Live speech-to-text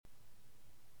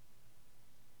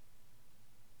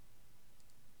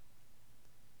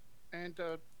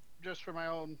mind, just for my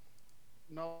own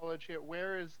knowledge here,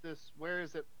 where is this? Where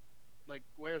is it? Like,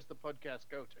 where's the podcast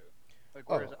go to? Like,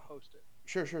 where is Oh, it hosted?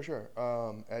 sure.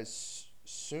 As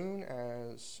soon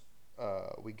as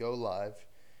we go live,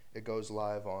 it goes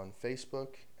live on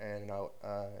Facebook and a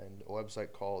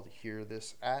website called Hear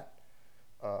This At.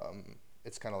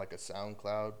 It's kind of like a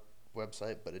SoundCloud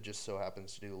website, but it just so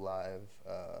happens to do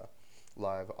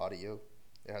live audio.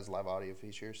 It has live audio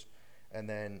features, and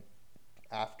then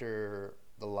after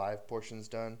the live portion's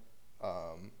done,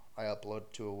 I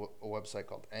upload to a website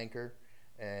called Anchor,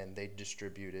 and they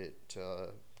distribute it to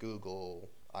Google,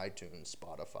 iTunes,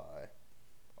 Spotify,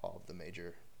 all of the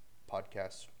major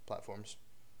podcast platforms.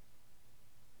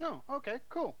 No, okay,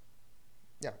 cool.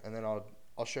 Yeah, and then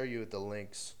I'll show you the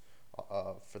links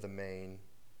for the main,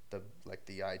 the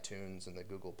iTunes and the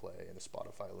Google Play and the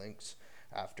Spotify links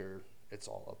after it's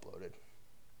all uploaded.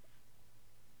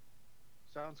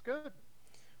 Sounds good.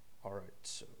 All right,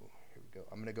 so here we go.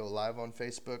 I'm gonna go live on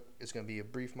Facebook. It's gonna be a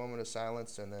brief moment of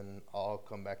silence, and then I'll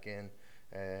come back in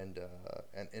and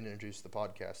introduce the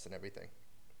podcast and everything.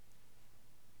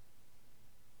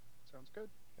 Sounds good.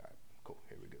 All right, cool.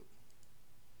 Here we go.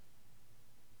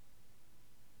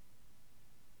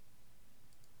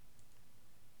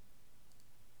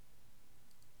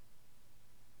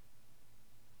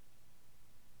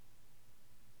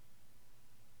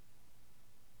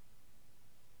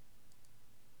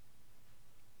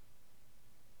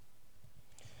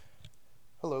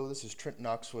 Hello, this is Trent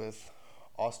Knox with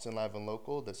Austin Live and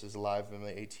Local. This is live in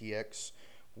the ATX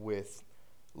with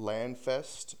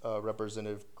Landfest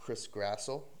Representative Chris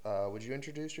Grassel. Would you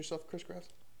introduce yourself, Chris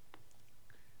Grassel?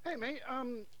 Hey, mate.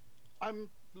 I'm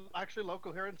actually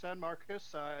local here in San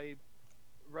Marcos. I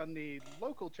run the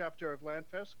local chapter of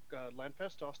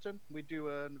Landfest Austin. We do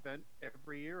an event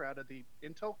every year out of the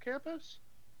Intel campus.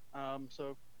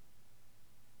 So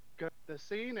got the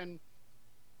scene, and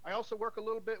I also work a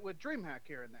little bit with DreamHack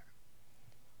here and there.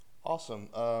 Awesome.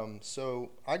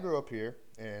 So I grew up here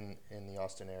in the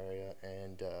Austin area,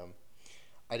 and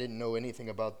I didn't know anything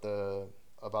about the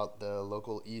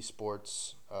local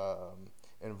esports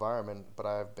environment, but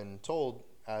I've been told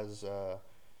that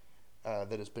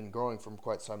it's been growing from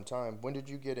quite some time. When did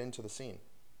you get into the scene?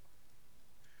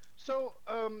 So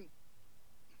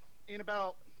in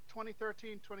about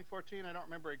 2013, 2014, I don't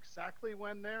remember exactly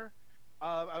when there,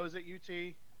 I was at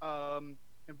UT,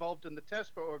 involved in the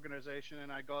TESPA organization,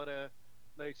 and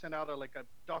they sent out like a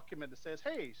document that says,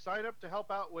 hey, sign up to help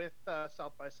out with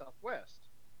South by Southwest.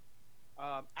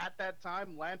 At that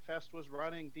time, Landfest was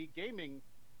running the gaming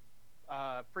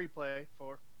free play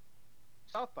for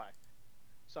South by.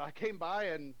 So I came by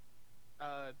and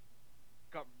uh,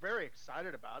 got very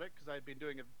excited about it because I'd been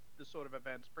doing this sort of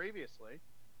events previously.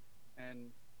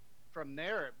 And from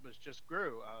there, it was just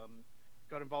grew.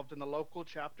 Got involved in the local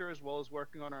chapter as well as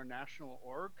working on our national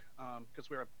org because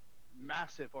we're a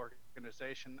massive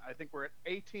organization. I think we're at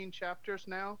 18 chapters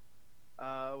now,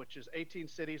 which is 18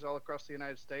 cities all across the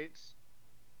United States,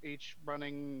 each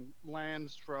running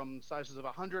lands from sizes of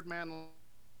 100-man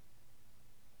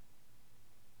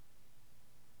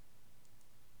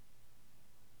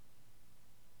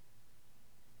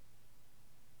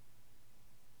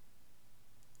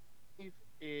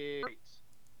is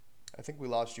I think we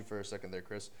lost you for a second there,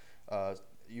 Chris. Uh,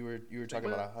 you were talking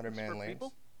about a hundred for man lanes.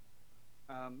 people,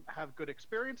 have good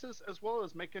experiences as well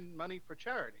as making money for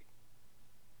charity.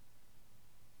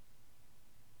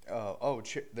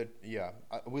 Yeah.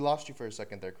 We lost you for a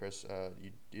second there, Chris.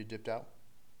 You dipped out.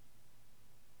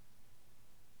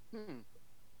 Hmm.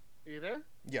 Are you there?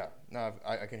 Yeah. No,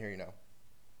 I can hear you now.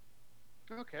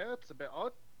 Okay, that's a bit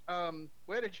odd.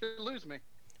 Where did you lose me?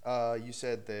 You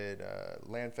said that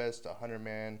Landfest, a hundred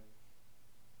man.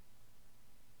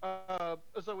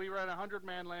 So we ran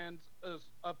 100-man lands as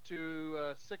up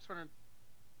to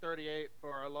 638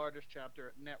 for our largest chapter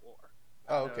at NetWar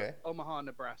Oh, out of okay. Omaha,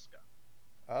 Nebraska.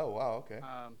 Oh, wow. Okay.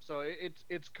 So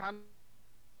it's kind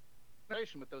of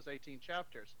with those 18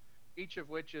 chapters, each of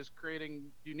which is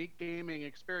creating unique gaming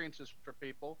experiences for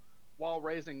people while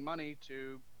raising money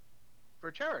to for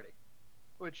charity.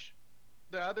 Which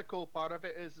the other cool part of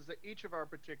it is that each of our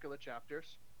particular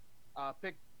chapters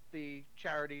pick the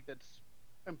charity that's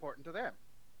important to them.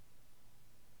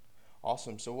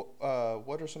 Awesome. So,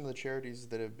 what are some of the charities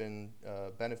that have been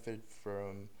benefited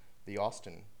from the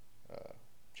Austin uh,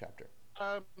 chapter?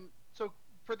 Um, so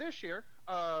for this year,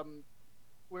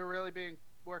 we're really being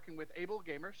working with Able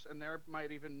Gamers, and there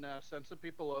might even send some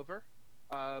people over.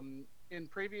 In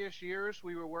previous years,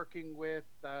 we were working with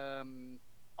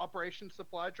Operation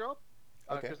Supply Drop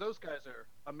Okay. because those guys are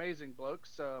amazing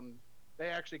blokes. They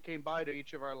actually came by to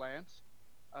each of our lands.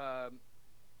 Um,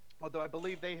 although I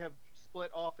believe they have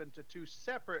split off into two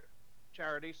separate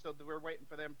charities, so that we're waiting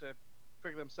for them to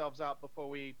figure themselves out before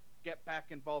we get back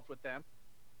involved with them.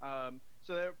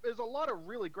 So there's a lot of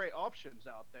really great options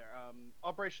out there.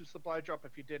 Operation Supply Drop,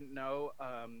 if you didn't know,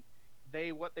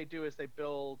 they what they do is they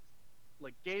build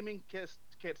like gaming kits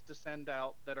to send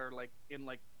out that are like in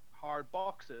like hard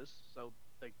boxes, so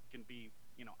they can be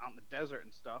out in the desert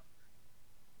and stuff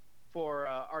for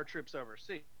our troops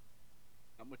overseas,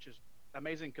 which is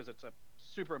amazing because it's a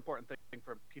super important thing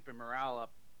for keeping morale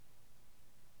up.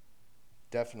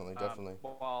 Definitely, definitely.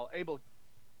 While able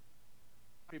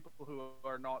people who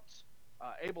are not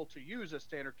able to use a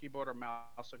standard keyboard or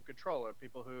mouse and controller,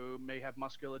 people who may have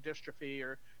muscular dystrophy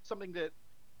or something that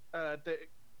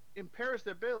impairs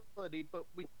their ability, but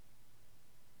we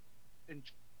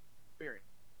experience.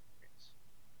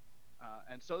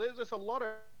 And so there's just a lot of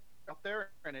out there,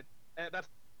 and that's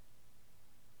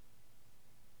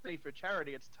for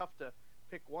charity. It's tough to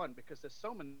pick one because there's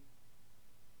so many.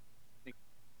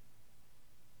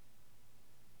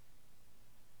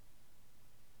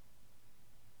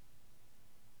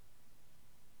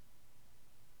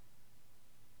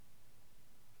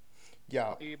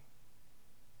 Yeah,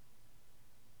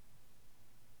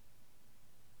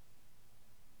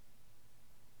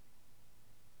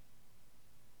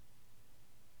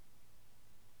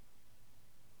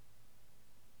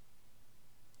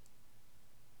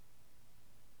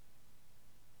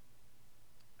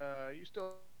 You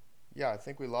still? yeah. I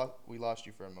think we lost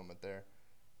you for a moment there.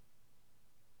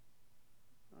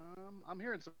 I'm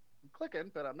hearing some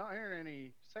clicking, but I'm not hearing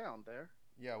any sound there.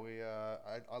 Yeah,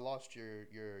 I lost your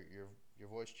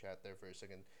voice chat there for a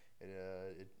second.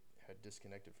 It had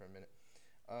disconnected for a minute.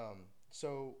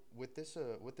 So with this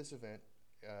event,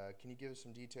 can you give us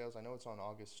some details? I know it's on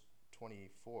August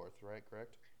 24th, right?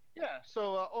 Correct? Yeah.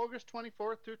 So August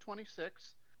 24th through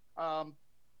 26th. Um,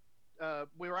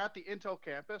 we were at the Intel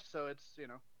campus, so it's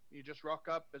you just rock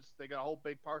up. They got a whole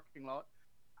big parking lot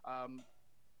um,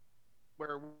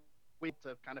 where we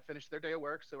to kind of finish their day of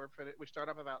work. So we start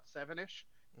up about 7ish.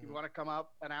 If you Mm-hmm. want to come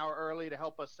up an hour early to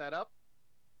help us set up,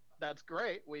 that's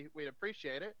great. We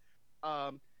appreciate it.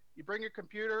 Um, you bring your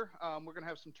computer. We're gonna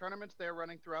have some tournaments there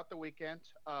running throughout the weekend.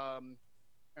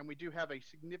 And we do have a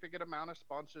significant amount of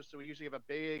sponsors, so we usually have a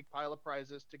big pile of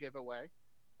prizes to give away.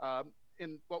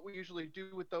 And what we usually do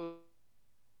with those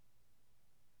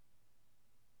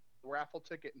raffle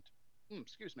ticket,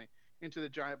 excuse me, into the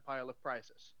giant pile of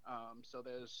prizes. So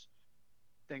there's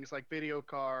things like video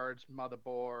cards,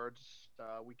 motherboards.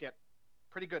 We get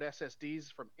pretty good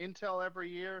SSDs from Intel every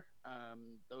year.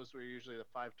 Those were usually the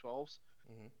 512s.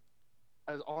 Mm-hmm.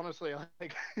 As honestly,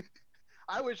 like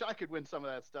I wish I could win some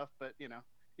of that stuff, but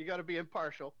you got to be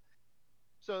impartial.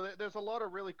 So there's a lot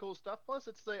of really cool stuff. Plus,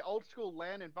 it's the old school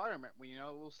LAN environment.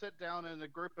 We'll sit down in a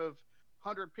group of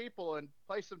 100 people and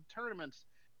play some tournaments.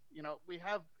 We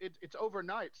have it's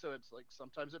overnight, so it's like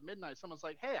sometimes at midnight, someone's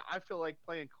like, "Hey, I feel like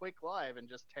playing Quake Live," and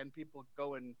just 10 people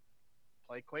go and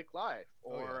play Quake Live.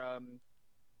 Oh yeah. Or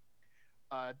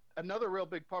another real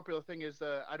big popular thing is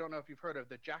I don't know if you've heard of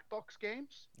the Jackbox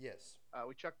games. Yes.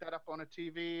 We chuck that up on a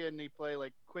TV and you play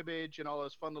like Quibbage and all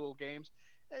those fun little games.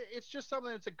 It's just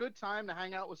something that's a good time to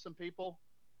hang out with some people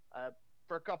uh,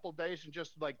 for a couple days and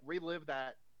just like relive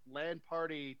that LAN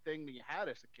party thing that you had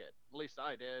as a kid. At least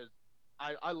I did.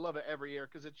 I love it every year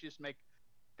because it's just make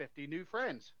 50 new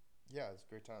friends. Yeah, it's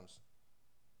great times.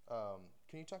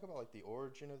 Can you talk about like the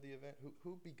origin of the event?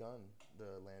 Who begun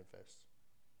the Land Fest?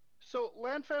 So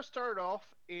LANFest started off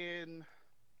in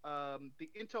the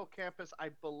Intel campus, I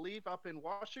believe, up in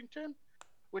Washington,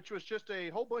 which was just a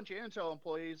whole bunch of Intel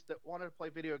employees that wanted to play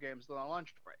video games on a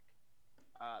lunch break.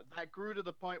 That grew to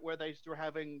the point where they were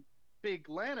having big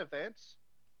LAN events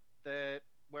that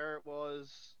where it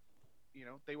was,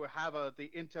 they would have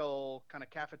the Intel kind of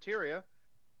cafeteria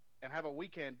and have a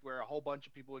weekend where a whole bunch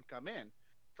of people would come in.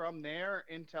 From there,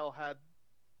 Intel had,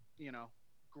 you know,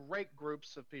 great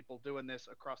groups of people doing this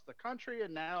across the country,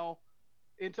 and now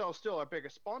Intel's still our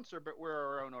biggest sponsor, but we're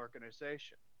our own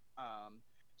organization. Um,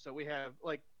 so we have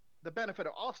like the benefit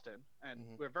of Austin, and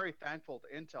Mm-hmm. we're very thankful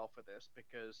to Intel for this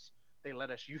because they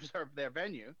let us use their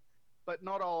venue. But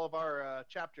not all of our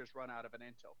chapters run out of an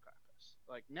Intel campus.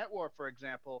 Like NetWar, for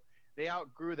example, they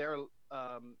outgrew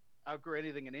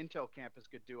anything an Intel campus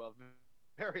could do a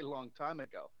very long time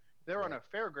ago. They're on Right.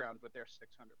 a fairground with their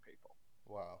 600 people,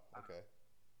 Wow. Okay.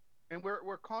 and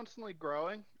we're constantly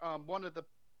growing. One of the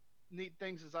neat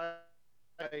things is I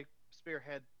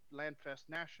spearhead Landfest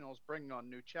Nationals, bringing on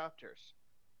new chapters.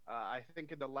 I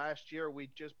think in the last year we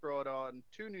just brought on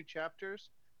two new chapters,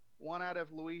 one out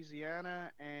of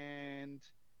Louisiana and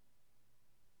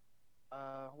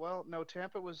Well, no,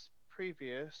 Tampa was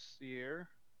previous year,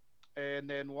 and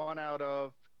then one out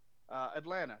of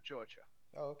Atlanta, Georgia.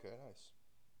 Oh, okay, nice.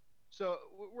 So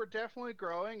we're definitely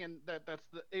growing, and that's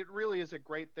the. It really is a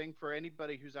great thing for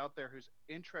anybody who's out there who's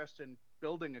interested in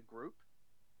building a group,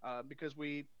 because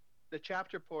the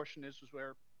chapter portion is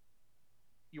where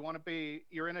you want to be.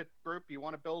 You're in a group. You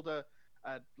want to build a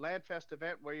Landfest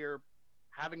event where you're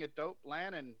having a dope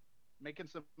land and making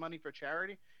some money for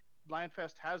charity.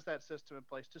 Landfest has that system in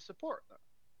place to support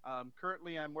them.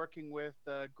 Currently, I'm working with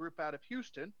a group out of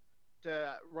Houston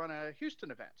to run a Houston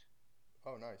event.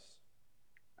 Oh, nice.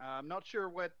 I'm not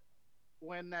sure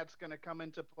when that's going to come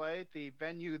into play. The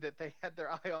venue that they had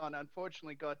their eye on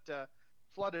unfortunately got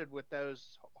flooded with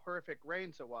those horrific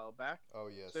rains a while back. Oh,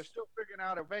 So they're yes. still figuring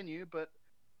out a venue, but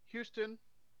Houston,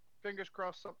 fingers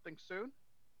crossed something soon.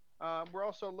 We're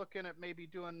also looking at maybe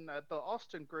doing the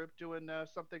Austin group doing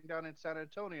something down in San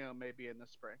Antonio maybe in the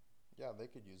spring. Yeah, they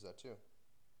could use that too.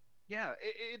 Yeah,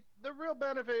 the real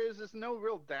benefit is there's no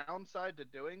real downside to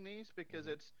doing these because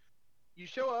Hmm. it's you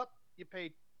show up, you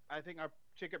pay. I think our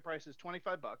ticket price is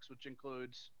 $25, which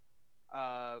includes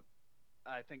uh,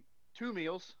 I think two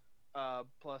meals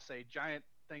plus a giant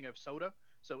thing of soda.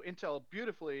 So Intel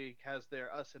beautifully has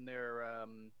their us in their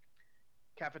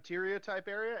cafeteria type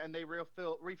area, and they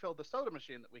refill the soda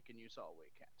machine that we can use all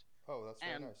weekend. Oh, that's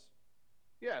very And nice.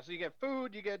 yeah, so you get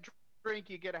food, you get drink,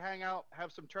 you get to hang out,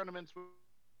 have some tournaments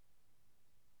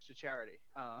to charity.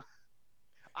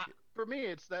 Y- For me,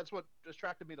 it's that's what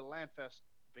attracted me to Landfest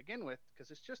to begin with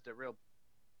because it's just a real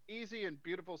easy and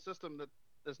beautiful system that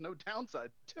there's no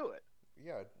downside to it.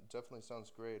 Yeah, it definitely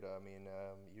sounds great. I mean,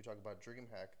 you talk about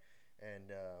DreamHack,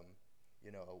 and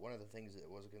one of the things that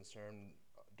was a concern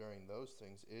during those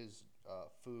things is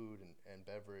food and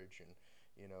beverage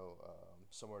and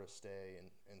somewhere to stay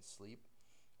and sleep.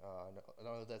 I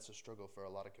know that's a struggle for a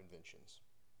lot of conventions.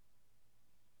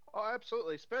 Oh,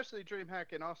 absolutely, especially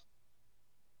DreamHack in Austin.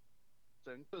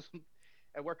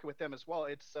 And working with them as well.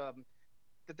 It's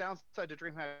the downside to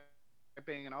DreamHack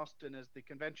being in Austin is the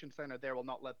convention center there will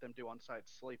not let them do on-site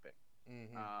sleeping.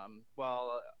 Mm-hmm.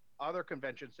 While other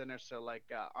convention centers, so like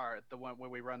are the one where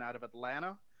we run out of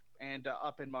Atlanta and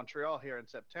up in Montreal here in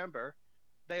September,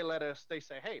 they let us. They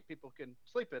say, hey, people can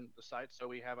sleep in the site, so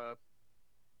we have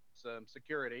some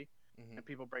security, Mm-hmm. and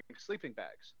people bring sleeping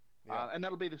bags. Yeah. And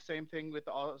that'll be the same thing with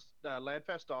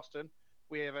Landfest Austin.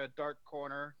 We have a dark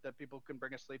corner that people can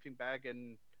bring a sleeping bag,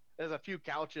 and there's a few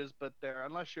couches, but they're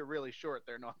unless you're really short,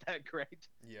 they're not that great.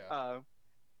 Yeah. Uh,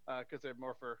 they're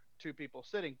more for two people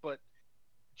sitting. But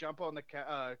jump on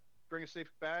bring a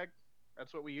sleeping bag.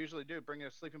 That's what we usually do. Bring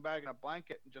a sleeping bag and a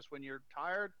blanket, and just when you're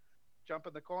tired, jump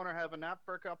in the corner, have a nap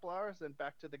for a couple hours, then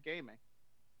back to the gaming.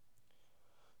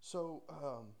 So,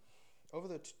 over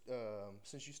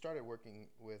since you started working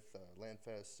with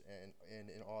Landfest and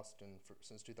in Austin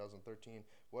since 2013,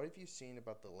 what have you seen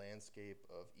about the landscape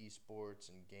of esports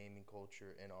and gaming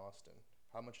culture in Austin?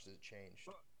 How much has it changed?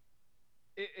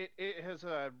 It has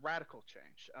a radical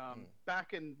change. Mm,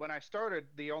 Back in when I started,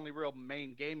 the only real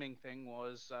main gaming thing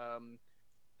was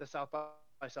the South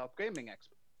by South Gaming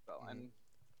Expo, mm-hmm. and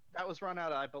that was run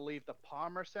out of, I believe, the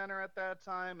Palmer Center at that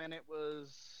time, and it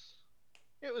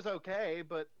was okay,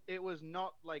 but it was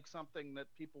not like something that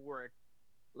people were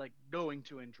like going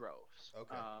to in droves.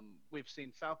 Okay, We've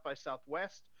seen South by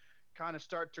Southwest kind of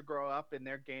start to grow up in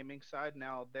their gaming side.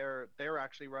 Now they're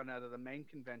actually run out of the main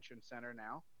convention center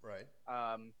now. right.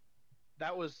 Um,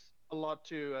 that was a lot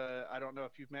to. I don't know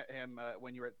if you've met him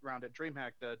when you were around at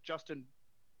DreamHack. The Justin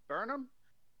Burnham,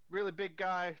 really big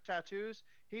guy, tattoos.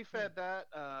 He Hmm. fed that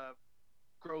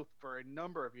growth for a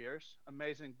number of years.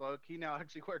 Amazing bloke. He now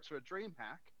actually works for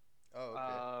DreamHack. Oh,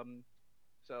 okay. Um,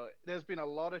 so there's been a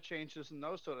lot of changes in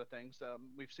those sort of things.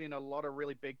 We've seen a lot of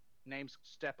really big names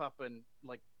step up and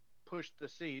like push the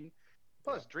scene. Yeah.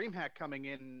 Plus, DreamHack coming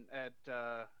in at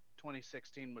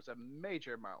 2016 was a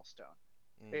major milestone.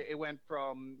 Mm, It went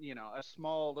from a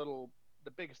small little.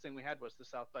 The biggest thing we had was the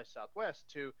South by Southwest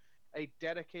to a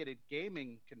dedicated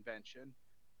gaming convention.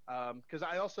 Because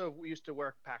I also used to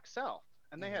work PAX South,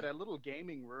 and they mm-hmm. had a little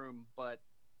gaming room, but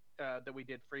that we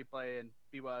did free play and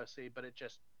BYOC, but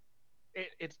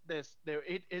it's this there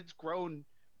it's grown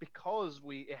because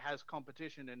we it has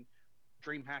competition and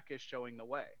DreamHack is showing the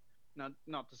way.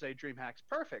 Not to say DreamHack's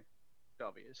perfect,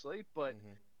 obviously, but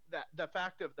Mm-hmm. that the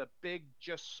fact of the big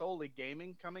just solely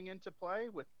gaming coming into play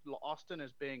with Austin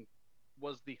as being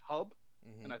was the hub,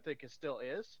 Mm-hmm. and I think it still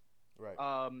is. Right.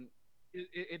 Um,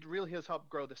 it really has helped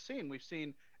grow the scene. We've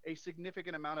seen a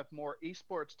significant amount of more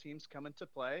esports teams come into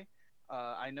play.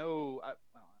 I know,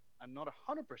 well, I'm not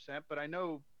 100%, but I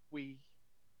know we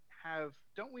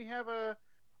don't we have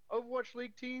Overwatch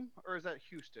League team, or is that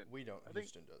Houston? We don't. I think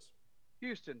Houston does.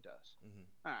 Houston does. Hmm.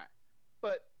 All right,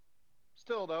 but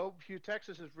still, though,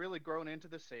 Texas has really grown into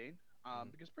the scene. Hmm.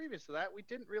 Because previous to that, we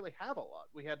didn't really have a lot.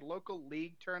 We had local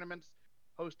league tournaments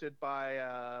hosted by,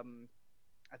 I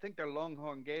think they're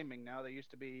Longhorn Gaming now. They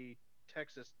used to be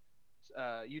Texas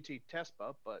UT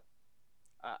TESPA, but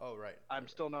uh, Oh, right, I'm right, right.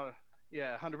 still not,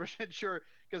 yeah, 100% sure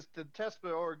because the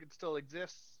TESPA org still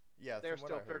exists. Yeah, They're from what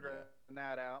still I heard, figuring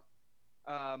yeah. that out.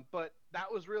 But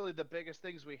that was really the biggest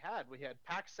things we had. We had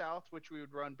PAC South, which we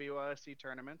would run BYSC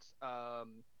tournaments,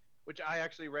 which I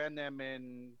actually ran them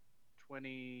in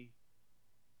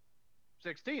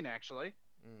 2016, actually,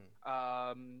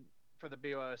 Mm. um, for the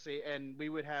BYSC. And we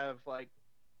would have like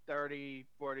 30,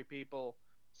 40 people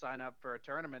sign up for a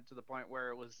tournament to the point where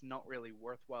it was not really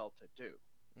worthwhile to do.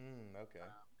 Mm, okay.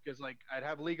 Because like I'd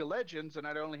have League of Legends and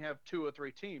I'd only have two or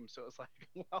three teams, so it's like,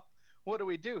 well, what do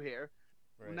we do here?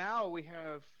 Right. Now we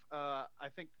have, I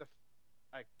think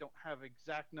I don't have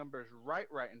exact numbers right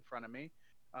in front of me,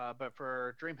 but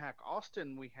for DreamHack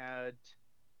Austin we had,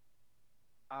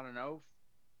 I don't know,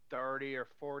 30 or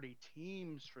 40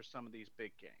 teams for some of these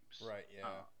big games. Right, yeah.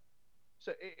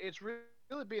 So it's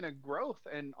really been a growth,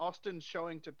 and Austin's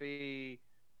showing to be,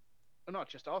 well, not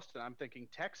just Austin. I'm thinking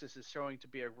Texas is showing to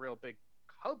be a real big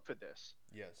hub for this,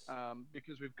 Yes.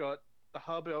 because we've got the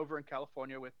hub over in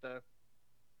California with the,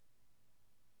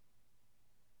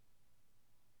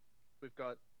 we've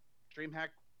got DreamHack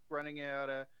running out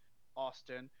of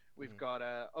Austin. We've Mm-hmm. got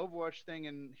a Overwatch thing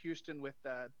in Houston with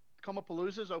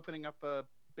Comapalooza's opening up a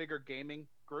bigger gaming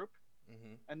group.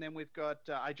 Mm-hmm. And then we've got,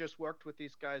 I just worked with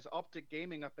these guys, Optic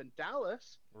Gaming up in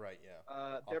Dallas. Right, yeah.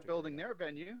 They're Optic building Arena. their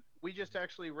venue. We just Mm-hmm.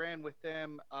 actually ran with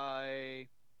them, and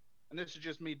this is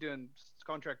just me doing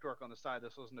contract work on the side.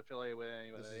 This wasn't affiliated with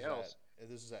anybody else.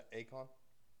 This is at Acon?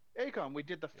 Acom, we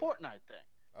did the Yeah. Fortnite thing,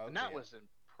 and Okay, that yeah. was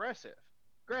impressive.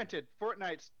 Mm-hmm. Granted,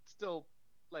 Fortnite's still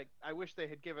like, I wish they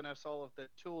had given us all of the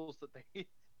tools that they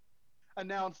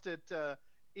announced at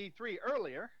E3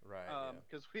 earlier, Right, yeah.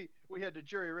 because we had to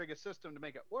jury rig a system to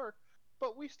make it work,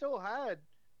 but we still had,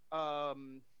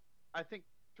 I think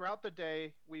throughout the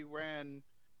day we ran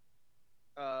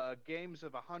games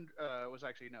of 100, it was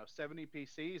actually no 70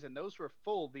 PCs, and those were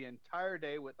full the entire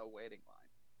day with a waiting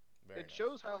line. Very It nice.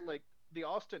 shows how like the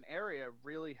Austin area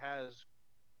really has,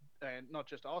 and not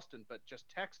just Austin but just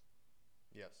Texas,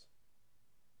 Yes.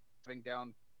 coming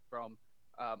down from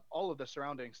all of the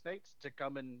surrounding states to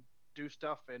come and do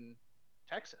stuff in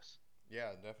Texas,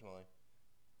 Yeah, definitely.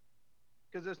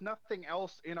 because there's nothing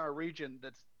else in our region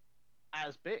that's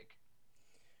as big,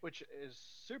 which is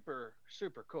super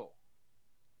cool.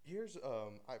 Here's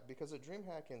because at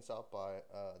DreamHack and South by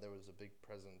there was a big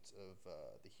presence of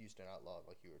the Houston Outlaw,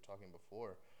 like you were talking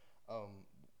before. Um,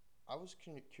 I was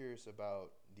curious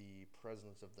about the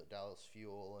presence of the Dallas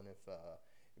Fuel and if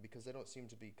because they don't seem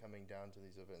to be coming down to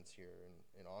these events here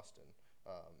in Austin.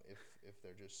 If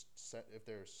they're just set if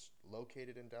they're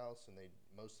located in Dallas and they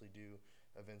mostly do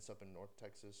events up in North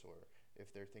Texas, or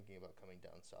if they're thinking about coming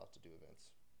down south to do events.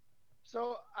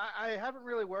 So I haven't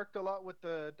really worked a lot with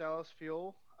the Dallas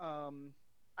Fuel.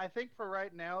 I think for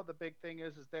right now, the big thing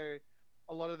is they,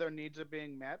 a lot of their needs are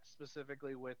being met.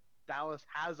 Specifically, with Dallas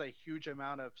has a huge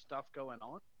amount of stuff going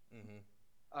on,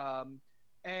 Mm-hmm. um,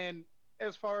 and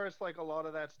as far as like a lot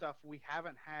of that stuff, we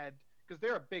haven't had, because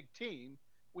they're a big team.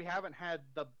 We haven't had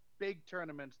the big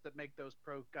tournaments that make those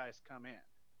pro guys come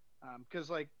in. Because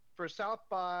like for South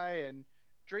by and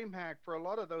DreamHack, for a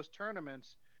lot of those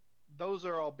tournaments, those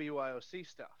are all BYOC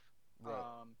stuff, Right.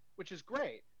 which is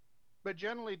great. But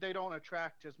generally, they don't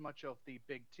attract as much of the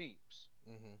big teams,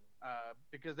 Mm-hmm.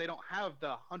 because they don't have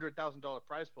the $100,000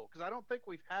 prize pool. Because I don't think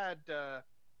we've had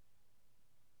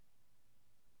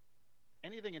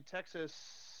anything in Texas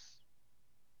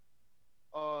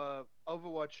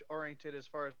Overwatch oriented as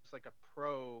far as like a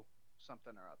pro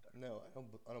something or other. No,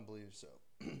 I don't believe so.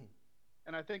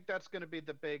 And I think that's going to be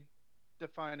the big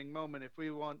defining moment if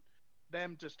we want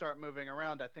them to start moving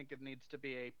around. I think it needs to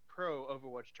be a pro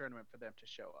Overwatch tournament for them to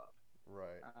show up.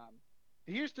 Right.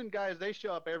 The Houston guys, they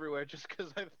show up everywhere just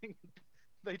because I think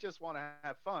they just want to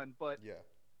have fun. But Yeah.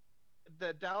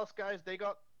 the Dallas guys, they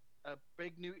got a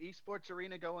big new esports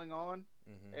arena going on,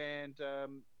 Mm-hmm.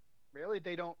 and really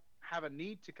they don't have a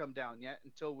need to come down yet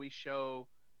until we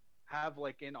have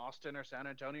like in Austin or San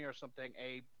Antonio or something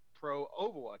a pro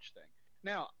Overwatch thing.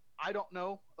 Now I don't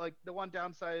know. Like the one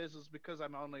downside is because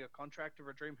I'm only a contractor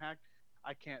for DreamHack.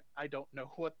 I don't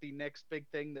know what the next big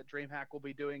thing that DreamHack will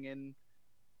be doing in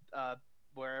uh,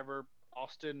 wherever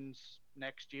Austin's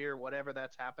next year, whatever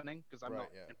that's happening, because I'm Right. not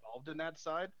Yeah. involved in that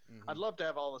side. Mm-hmm. I'd love to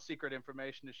have all the secret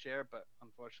information to share, but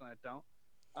unfortunately, I don't.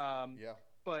 Um, Yeah,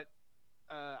 but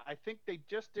I think they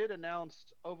just did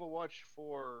announce Overwatch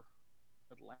for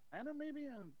Atlanta, maybe,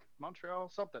 and Montreal,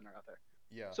 something or other.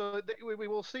 yeah, So we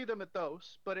will see them at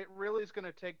those, but it really is going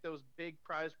to take those big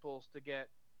prize pools to get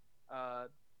uh,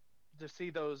 to see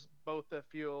those both the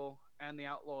Fuel and the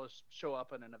Outlaws show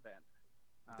up in an event.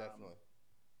 definitely.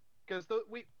 Because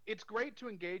we it's great to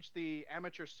engage the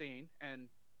amateur scene, and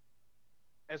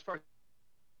as far as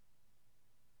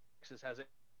Texas has it,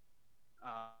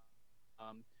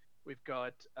 um, we've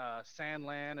got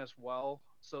Sandland as well.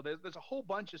 So there's a whole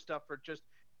bunch of stuff for just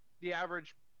the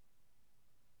average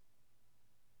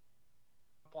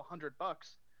couple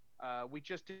 $100. We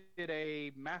just did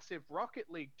a massive Rocket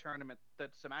League tournament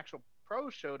that some actual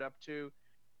pros showed up to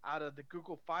out of the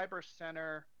Google Fiber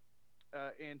Center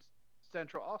in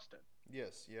Central Austin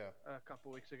Yes, yeah, a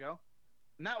couple weeks ago,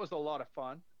 and that was a lot of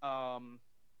fun.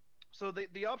 So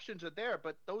the options are there,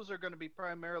 but those are going to be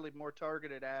primarily more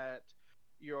targeted at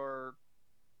your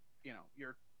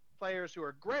your players who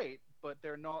are great, but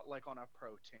they're not like on a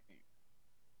pro team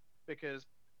because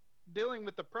dealing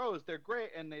with the pros, they're great,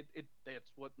 and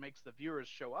it's what makes the viewers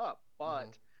show up. hmm But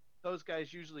those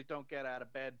guys usually don't get out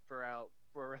of bed for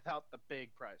without the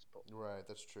big prize pool. right.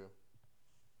 That's true.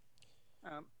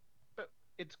 Um, but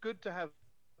it's good to have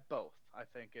both, I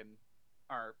think, in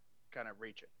our kind of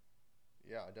region.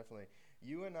 Yeah, definitely.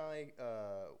 You and I,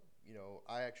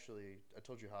 I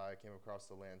told you how I came across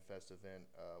the Land Fest event.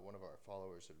 One of our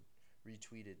followers had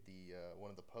retweeted the one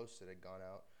of the posts that had gone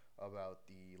out about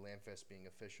the Land Fest being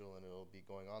official and it'll be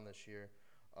going on this year.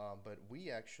 But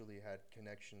we actually had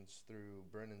connections through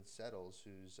Brennan Settles,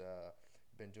 who's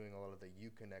been doing a lot of the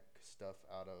UConnect stuff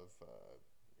out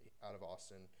of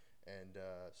Austin, and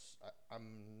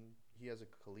he has a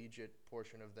collegiate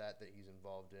portion of that he's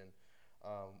involved in.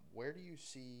 Where do you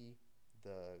see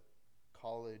the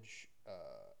college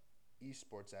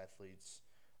esports athletes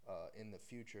in the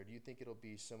future? Do you think it'll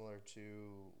be similar to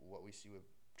what we see with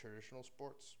traditional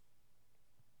sports?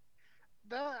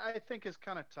 That I think is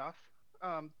kind of tough.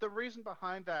 The reason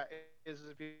behind that is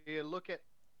if you look at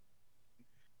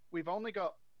we've only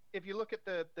got if you look at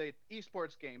the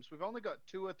esports games, we've only got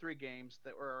 2 or 3 games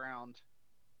that were around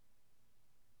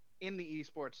in the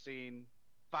esports scene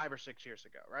 5 or 6 years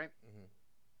ago, right? Mm-hmm.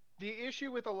 The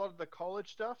issue with a lot of the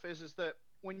college stuff is that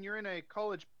when you're in a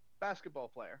college basketball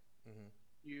player, Mm-hmm.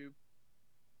 you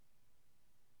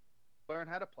learn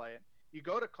how to play it. You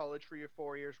go to college for your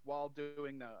 4 years while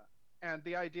doing and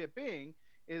the idea being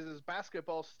is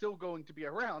basketball still going to be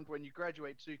around when you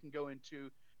graduate, so you can go into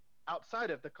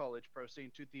outside of the college pro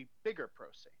scene to the bigger pro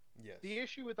scene. The Yes.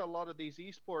 issue with a lot of these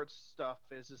esports stuff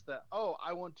is that, oh,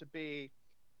 I want to be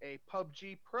a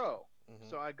PUBG pro. Mm-hmm.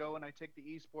 So I go and I take the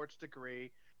esports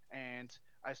degree and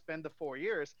I spend the 4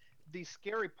 years. The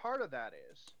scary part of that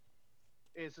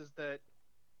is that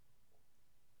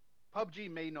PUBG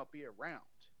may not be around.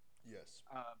 Yes.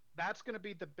 That's going to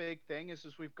be the big thing is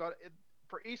we've got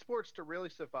for esports to really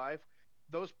survive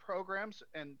those programs,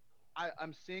 and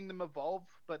I'm seeing them evolve,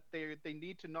 but they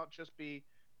need to not just be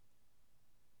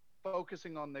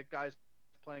focusing on the guys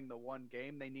playing the one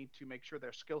game. They need to make sure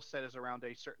their skill set is around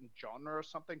a certain genre or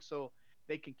something, so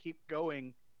they can keep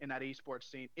going in that esports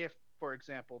scene. If, for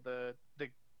example, the,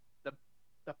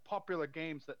 the popular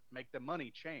games that make the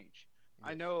money change. I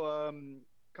Yes. know a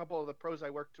couple of the pros I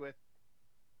worked with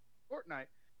Fortnite.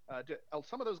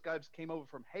 Some of those guys came over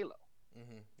from Halo,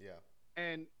 Mm-hmm. Yeah.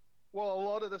 and while a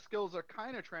lot of the skills are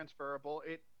kind of transferable,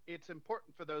 it's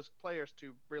important for those players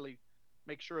to really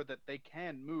make sure that they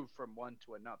can move from one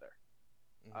to another.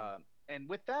 Mm-hmm. And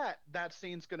with that, that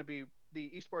scene's going to be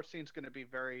the esports scene's going to be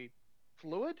very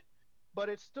fluid, but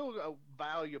it's still a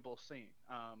valuable scene.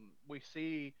 We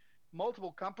see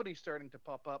multiple companies starting to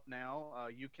pop up now.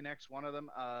 Uconnect's one of them.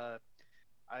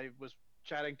 I was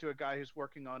chatting to a guy who's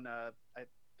working on I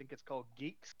think it's called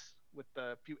Geeks with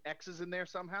a few X's in there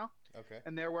somehow, Okay.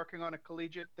 and they're working on a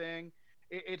collegiate thing.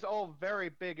 It's all very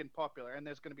big and popular, and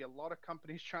there's going to be a lot of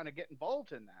companies trying to get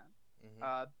involved in that.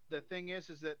 Mm-hmm. The thing is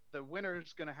that the winner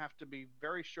is going to have to be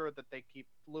very sure that they keep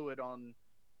fluid on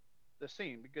the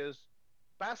scene because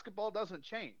basketball doesn't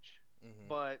change, Mm-hmm.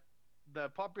 but the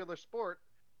popular sport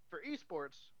for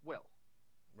esports will.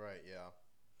 Right. Yeah.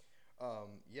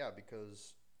 Yeah,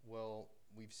 because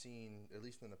we've seen at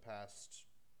least in the past,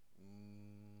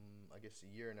 I guess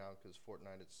a year now, because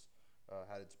Fortnite it's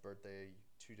had its birthday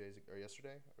 2 days or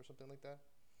yesterday or something like that,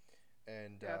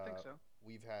 and Yeah, I think so.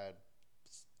 we've had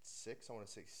six, I want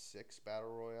to say six battle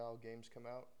royale games come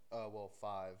out. Well,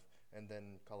 five, and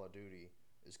then Call of Duty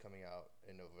is coming out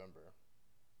in November.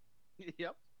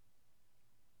 Yep.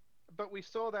 but we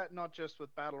saw that not just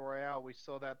with Battle Royale. We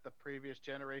saw that the previous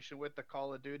generation with the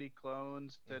Call of Duty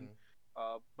clones, and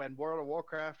Mhm. when World of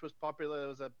Warcraft was popular, there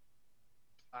was a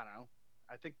I don't know.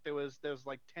 I think there was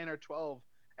like 10 or 12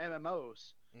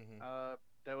 MMOs. Mhm. Uh,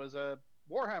 there was a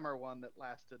Warhammer one that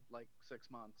lasted like 6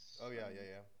 months, Oh yeah,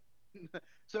 yeah, and yeah.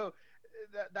 so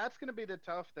that's going to be the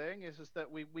tough thing. Is just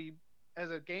that we as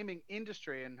a gaming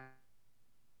industry and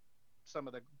some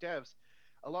of the devs,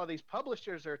 a lot of these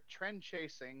publishers are trend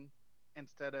chasing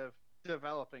instead of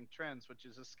developing trends, which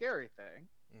is a scary thing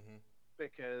Mhm.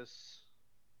 because,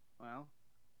 well,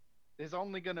 there's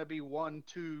only going to be one,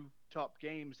 two top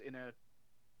games in a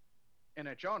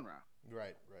genre.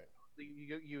 Right, right,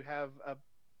 You have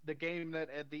the game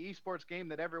that the esports game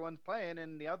that everyone's playing,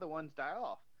 and the other ones die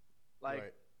off. Like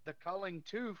right. the Culling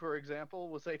 2, for example,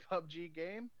 was a PUBG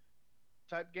game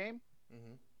type game.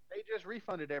 Mhm. They just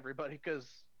refunded everybody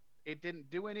because it didn't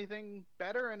do anything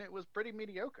better and it was pretty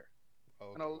mediocre.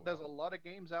 And Okay, there's wow. a lot of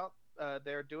games out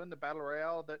there doing the battle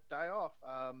royale that die off.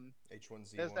 There's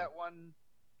H1Z1. that one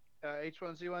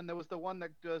H1Z1. There was the one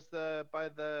that does the by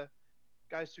the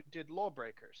guys who did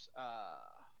Lawbreakers.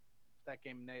 That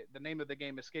game, the name of the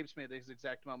game escapes me at this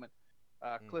exact moment.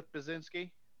 Mm. Cliff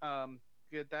Basinski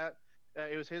did that.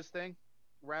 It was his thing.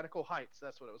 Radical Heights,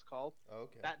 that's what it was called.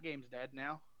 Okay. That game's dead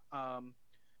now um,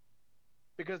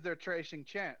 because they're tracing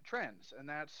trends, and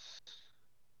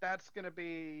that's going to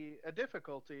be a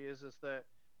difficulty. Is that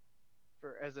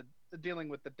for as a dealing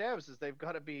with the devs is they've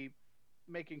got to be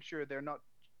making sure they're not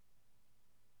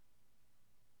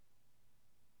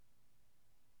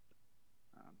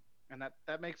um, and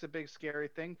that makes a big scary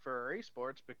thing for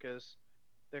esports because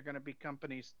they're going to be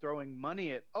companies throwing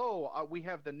money at we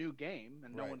have the new game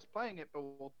and no Right. one's playing it but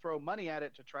we'll throw money at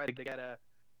it to try to get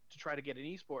an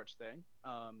esports thing.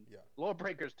 Yeah.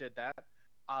 Lawbreakers did that.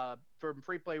 From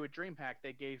free play with DreamHack,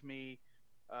 they gave me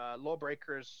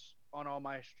Lawbreakers on all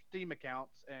my Steam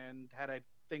accounts and had a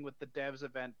thing with the devs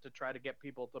event to try to get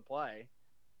people to play.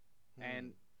 Hmm.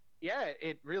 And yeah,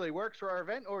 it really works for our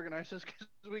event organizers because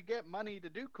we get money to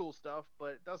do cool stuff,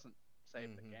 but it doesn't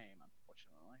save the Mhm. game,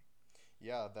 unfortunately.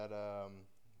 Yeah, that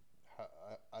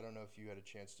I don't know if you had a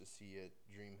chance to see it.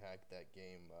 DreamHack that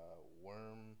game,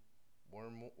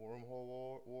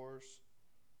 Wormhole Wars.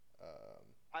 Um,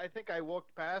 I think I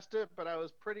walked past it, but I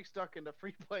was pretty stuck into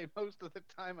free play most of the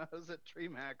time I was at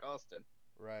DreamHack Austin.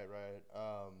 right, right.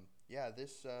 Yeah,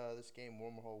 this game,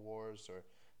 Wormhole Wars, or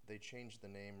they changed the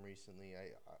name recently.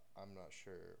 I'm not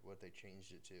sure what they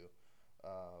changed it to.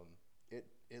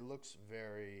 It looks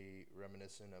very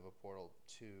reminiscent of a Portal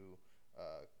 2,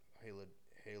 uh, Halo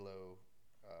Halo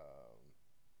um,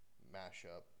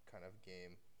 mashup kind of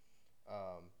game,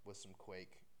 with some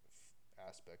Quake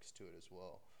aspects to it as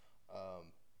well.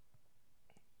 Um,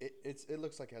 it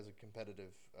looks like it has a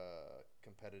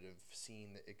competitive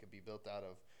scene that it could be built out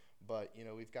of, but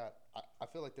we've got I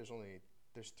feel like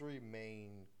there's three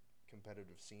main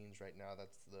competitive scenes right now.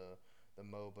 That's the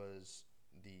MOBAs,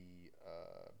 the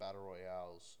battle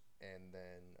royales, and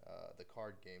then the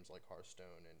card games like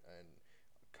Hearthstone and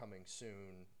coming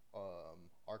soon,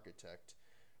 Architect,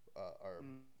 or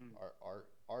Mm-hmm.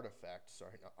 Artifact.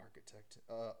 Sorry, not Architect.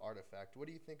 Artifact. What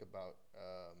do you think about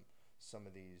some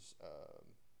of these?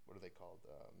 What are they called?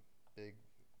 Big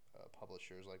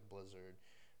publishers like Blizzard,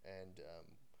 and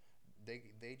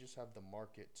they just have the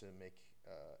market to make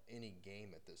any game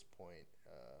at this point,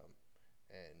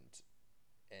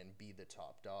 and be the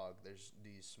top dog. There's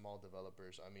these small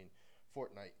developers. I mean,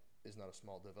 Fortnite is not a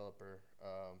small developer,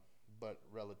 but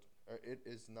it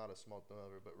is not a small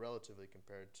developer, but relatively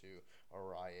compared to a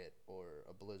Riot or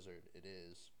a Blizzard, it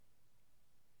is.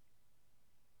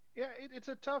 Yeah, it's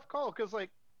a tough call because like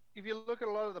if you look at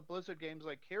a lot of the Blizzard games,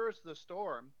 like Heroes of the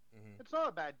Storm, Mhm. it's not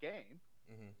a bad game,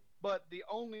 Mhm. but the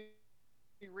only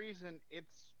reason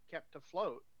it's kept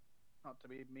afloat, not to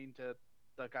be mean to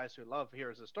the guys who love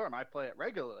Heroes of the Storm, I play it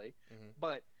regularly, Mhm.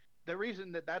 but the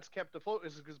reason that that's kept afloat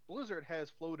is because Blizzard has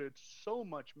floated so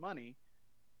much money,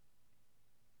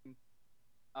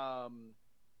 um,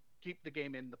 keep the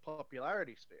game in the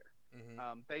popularity sphere.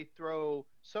 Mhm. They throw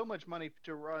so much money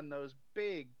to run those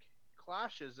big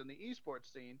clashes in the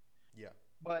esports scene, Yeah.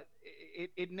 but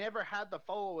it never had the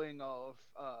following of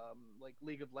like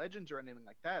League of Legends or anything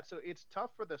like that. So it's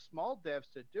tough for the small devs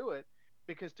to do it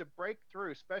because to break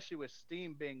through, especially with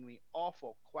Steam being the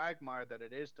awful quagmire that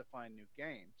it is to find new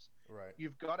games, Right.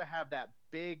 you've got to have that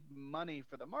big money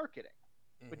for the marketing,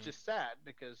 which Mhm. is sad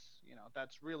because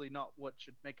that's really not what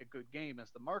should make a good game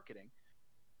as the marketing.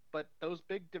 But those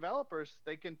big developers,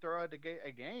 they can throw out a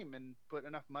game and put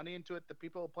enough money into it that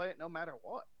people will play it no matter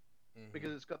what Mhm.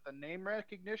 because it's got the name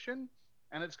recognition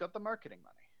and it's got the marketing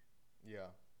money.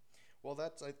 Yeah. Well,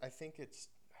 I think it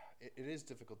is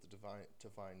difficult to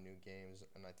find new games,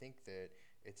 and I think that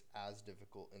it's as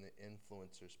difficult in the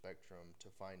influencer spectrum to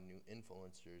find new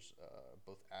influencers,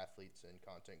 both athletes and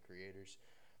content creators,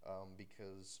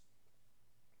 because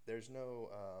there's no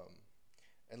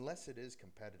unless it is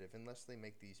competitive, unless they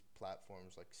make these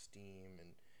platforms like Steam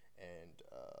and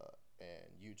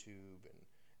YouTube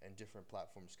and different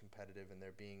platforms competitive, and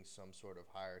there being some sort of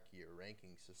hierarchy or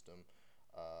ranking system,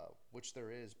 which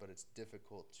there is, but it's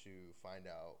difficult to find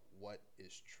out what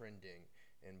is trending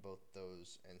in both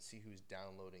those and see who's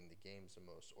downloading the games the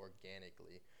most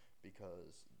organically,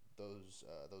 because those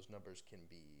numbers can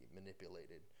be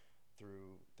manipulated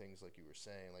through things like you were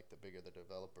saying, like the bigger the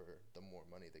developer, the more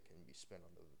money that can be spent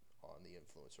on the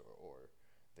influencer or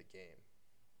the game.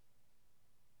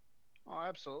 Oh,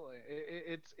 absolutely.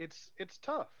 It's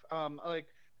tough. Like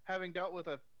having dealt with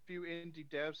a few indie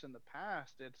devs in the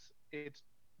past, it's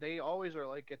they always are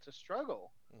like it's a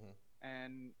struggle. Hmm.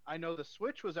 And I know the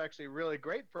Switch was actually really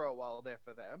great for a while there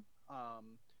for them,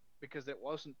 because it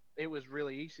was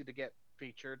really easy to get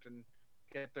featured and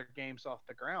get their games off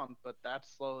the ground, but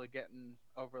that's slowly getting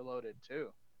overloaded too.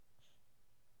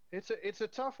 It's a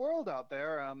tough world out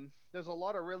there. There's a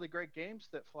lot of really great games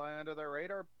that fly under their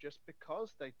radar just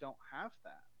because they don't have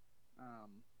that. Um,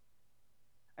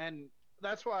 and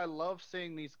that's why I love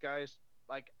seeing these guys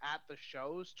like at the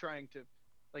shows trying to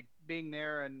like being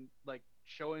there and like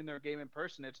showing their game in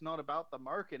person. It's not about the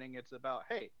marketing, it's about,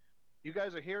 hey, you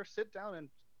guys are here, sit down and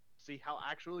see how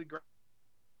actually great.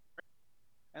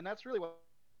 And that's really what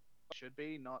it should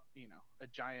be, not, a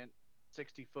giant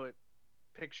 60-foot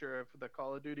picture of the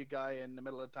Call of Duty guy in the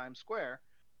middle of Times Square.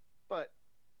 But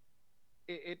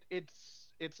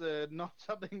it's not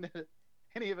something that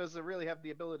any of us really have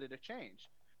the ability to change.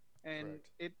 And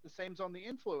Correct. the same's on the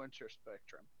influencer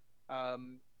spectrum.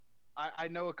 Um, I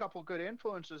know a couple good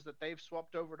influencers that they've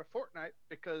swapped over to Fortnite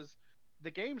because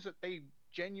the games that they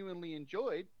genuinely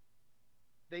enjoyed,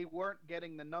 they weren't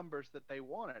getting the numbers that they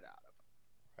wanted out of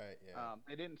Right. them. Yeah.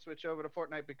 They didn't switch over to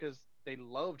Fortnite because they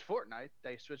loved Fortnite.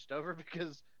 They switched over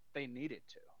because they needed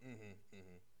to, Hmm.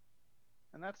 Hmm.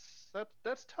 and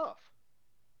that's tough.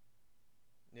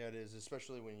 Yeah, it is,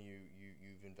 especially when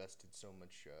you've invested so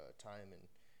much time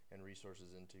and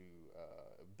resources into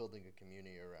building a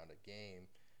community around a game,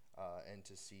 and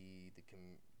to see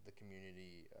the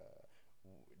community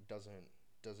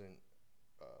doesn't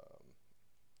um,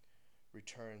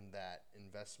 return that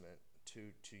investment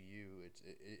to you. It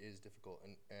is difficult,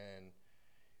 and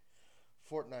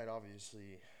Fortnite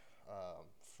obviously,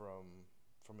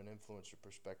 from an influencer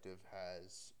perspective,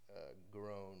 has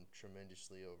grown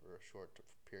tremendously over a short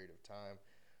period of time.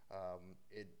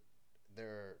 It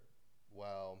there,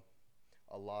 well,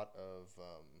 a lot of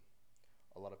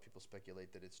a lot of people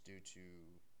speculate that it's due to,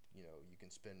 you can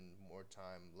spend more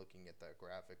time looking at the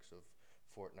graphics of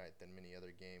Fortnite than many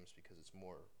other games because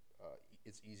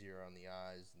it's easier on the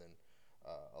eyes than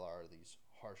a lot of these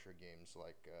harsher games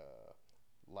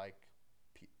like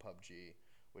PUBG,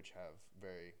 which have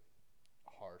very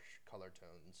harsh color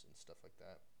tones and stuff like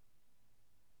that.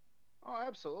 Oh,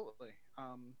 absolutely.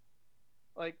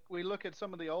 Like we look at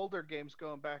some of the older games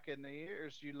going back in the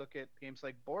years, you look at games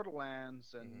like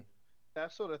Borderlands Hmm. and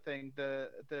that sort of thing.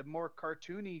 The more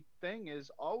cartoony thing is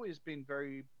always been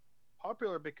very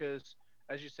popular because,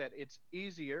 as you said, it's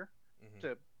easier Hmm.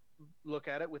 to look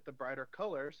at it with the brighter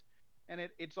colors, and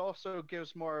it's also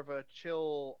gives more of a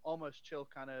chill, almost chill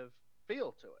kind of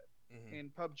feel to it. Hmm. In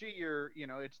PUBG,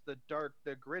 it's the dark,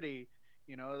 the gritty,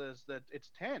 there's that it's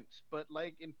tense. But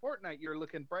like in Fortnite, you're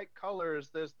looking bright colors.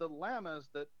 There's the llamas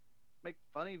that make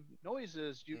funny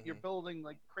noises. You're Hmm. building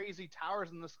like crazy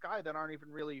towers in the sky that aren't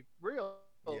even really real.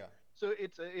 Yeah. So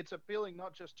it's appealing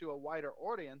not just to a wider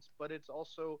audience, but it's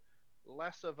also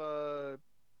less of a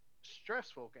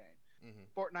stressful game. Hmm.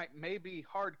 Fortnite may be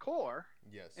hardcore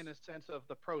in Yes. a sense of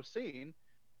the pro scene,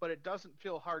 but it doesn't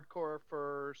feel hardcore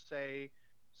for, say,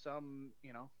 some,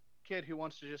 kid who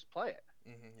wants to just play it.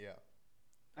 Hmm. Yeah.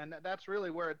 And that's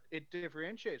really where it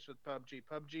differentiates with PUBG.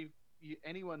 PUBG,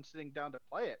 anyone sitting down to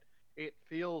play it, it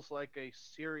feels like a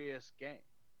serious game.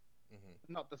 Hmm.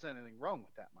 Not that there's anything wrong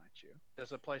with that, mind you.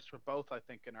 There's a place for both, I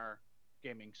think, in our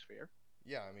gaming sphere.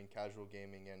 Yeah, I mean, casual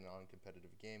gaming and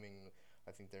non-competitive gaming,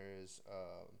 I think there is.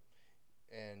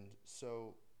 And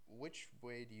so, which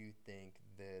way do you think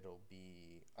that it'll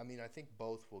be? I mean, I think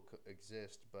both will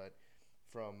exist, but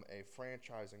from a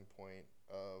franchising point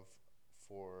of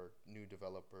for new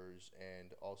developers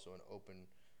and also an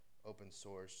open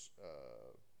source,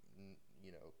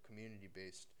 community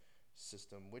based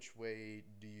system, which way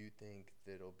do you think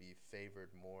that it'll be favored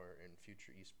more in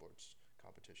future esports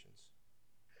competitions?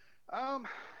 Um,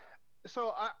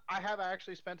 I have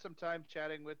actually spent some time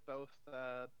chatting with both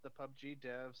the PUBG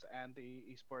devs and the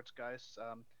esports guys.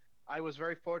 I was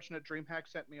very fortunate. DreamHack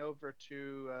sent me over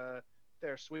to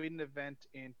their Sweden event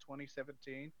in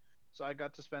 2017, so I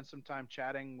got to spend some time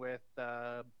chatting with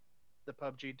the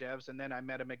PUBG devs, and then I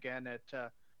met them again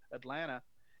at Atlanta.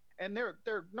 And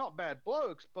they're not bad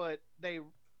blokes, but they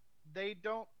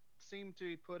don't seem to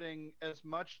be putting as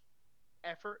much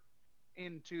effort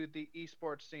into the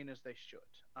esports scene as they should.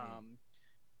 Mm.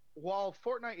 While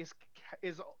Fortnite is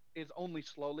is only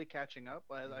slowly catching up,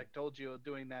 as I Mm-hmm. told you,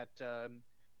 doing that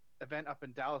event up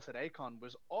in Dallas at Acon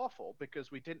was awful because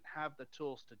we didn't have the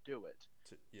tools to do it.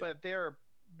 Yeah. But they're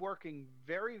working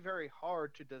very, very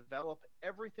hard to develop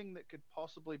everything that could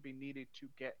possibly be needed to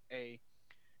get a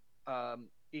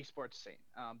esports scene.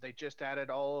 They just added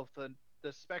all of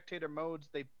the spectator modes.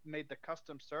 They made the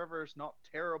custom servers not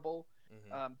terrible.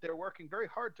 Mm-hmm. They're working very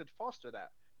hard to foster that.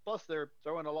 Plus, they're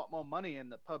throwing a lot more money in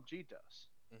than PUBG does.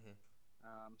 Mm-hmm.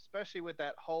 Especially with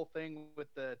that whole thing with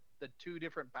the two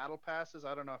different battle passes.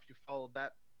 I don't know if you followed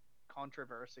that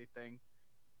controversy thing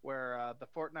where the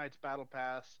Fortnite's battle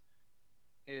pass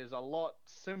is a lot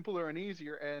simpler and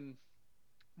easier, and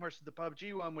versus the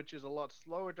PUBG one, which is a lot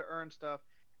slower to earn stuff,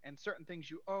 and certain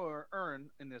things you earn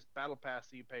in this battle pass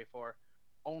that you pay for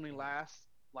only Mm-hmm. last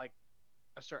like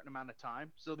a certain amount of time,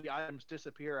 so the items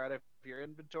disappear out of your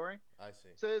inventory. I see.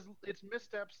 So it's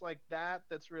missteps like that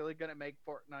that's really going to make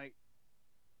Fortnite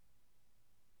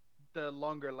the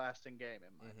longer lasting game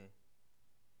in my Mm-hmm.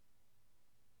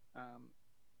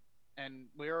 and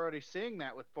we're already seeing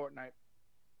that with Fortnite.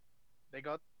 They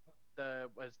got the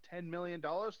was $10 million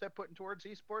they're putting towards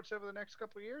esports over the next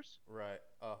couple of years. Right.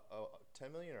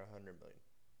 10 million or 100 million?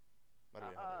 Might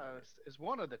be 100 million. Is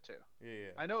one of the two. Yeah, yeah,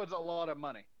 I know it's a lot of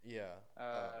money. yeah.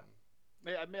 Uh,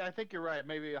 I think you're right.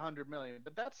 Maybe 100 million,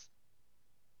 but that's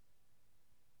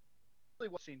really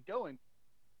what's seen going.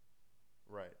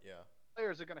 Right. Yeah.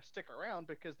 Players are going to stick around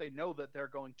because they know that they're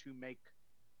going to make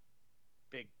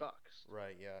big bucks.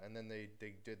 Right. Yeah. And then they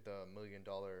did the $1 million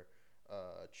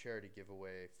charity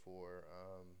giveaway for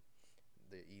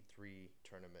the E3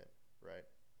 tournament. Right.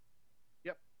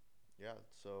 Yep. Yeah.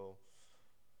 So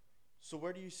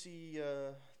where do you see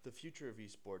the future of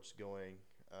esports going?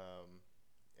 Um,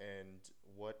 and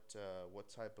what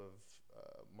type of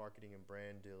marketing and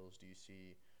brand deals do you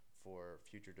see for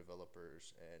future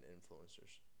developers and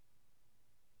influencers?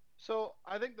 So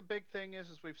I think the big thing is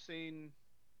we've seen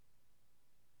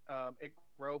it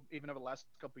grow even over the last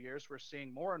couple of years. We're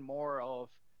seeing more and more of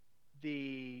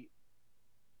the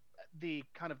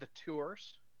kind of the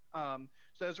tours.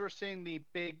 So as we're seeing the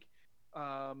big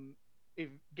um,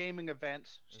 gaming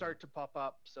events Mm-hmm. start to pop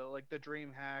up, so like the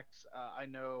Dream Hacks, I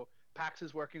know PAX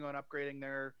is working on upgrading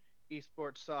their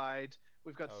esports side.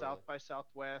 We've got Oh, really? South by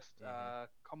Southwest,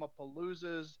 Mm-hmm.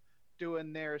 Comapalooza's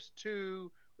doing theirs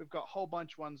too. We've got a whole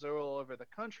bunch ones all over the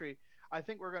country. I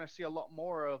think we're going to see a lot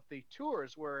more of the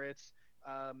tours where it's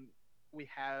um, we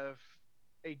have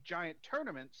a giant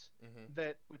tournaments Mm-hmm.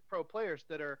 that with pro players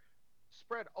that are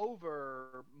spread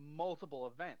over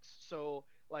multiple events. So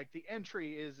like the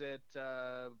entry is at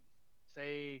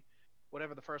say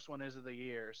whatever the first one is of the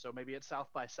year. So maybe it's South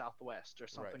by Southwest or Right.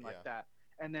 something like Yeah. that.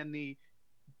 And then the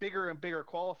bigger and bigger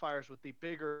qualifiers with the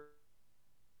bigger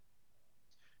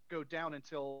go down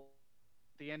until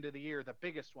the end of the year, the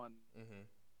biggest one Mm-hmm.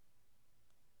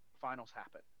 finals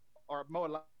happen. Or more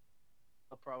likely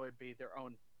will probably be their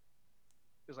own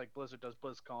because like Blizzard does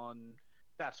BlizzCon,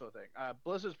 that sort of thing.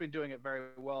 Blizzard's been doing it very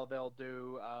well. They'll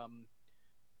do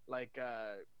like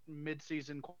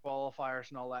mid-season qualifiers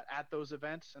and all that at those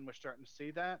events, and we're starting to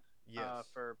see that Yes.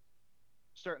 for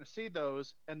starting to see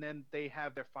those, and then they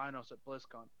have their finals at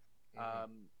BlizzCon. Mm-hmm.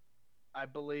 Um, I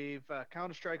believe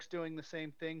Counter Strike's doing the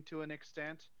same thing to an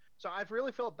extent. So I've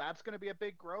really felt that's going to be a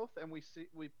big growth, and we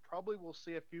probably will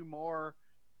see a few more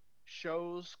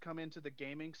shows come into the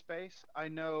gaming space. I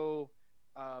know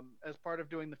as part of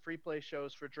doing the free play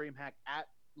shows for DreamHack at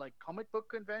like comic book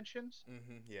conventions,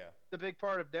 Mm-hmm. Yeah. the big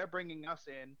part of their bringing us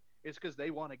in is because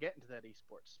they want to get into that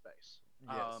esports space.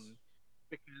 Yes.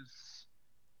 Because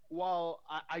while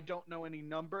I don't know any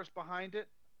numbers behind it,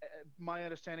 my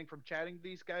understanding from chatting to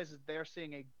these guys is they're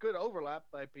seeing a good overlap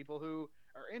by people who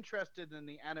are interested in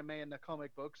the anime and the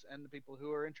comic books and the people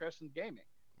who are interested in gaming.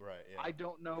 Right. Yeah. I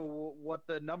don't know what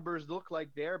the numbers look like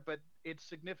there, but it's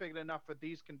significant enough for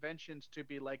these conventions to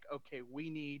be like, okay, we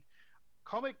need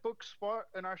comic book spot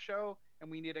in our show, and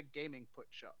we need a gaming put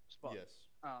spot. Yes.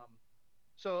 Um,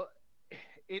 so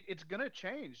it's gonna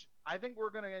change. I think we're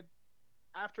gonna,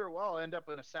 after a while, end up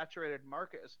in a saturated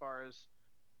market as far as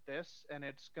this, and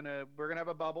we're gonna have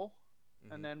a bubble,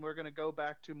 and Mm-hmm. then we're going to go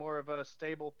back to more of a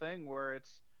stable thing where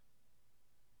it's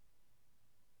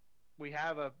we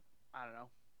have a I don't know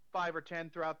 5 or 10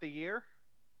 throughout the year,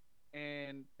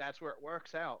 and that's where it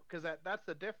works out because that's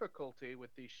the difficulty with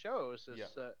these shows Yeah.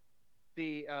 is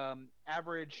the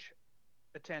average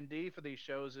attendee for these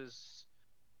shows is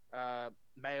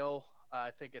male.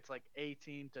 I think it's like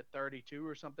 18 to 32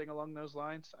 or something along those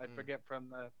lines. I Mm. forget from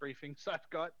the briefings I've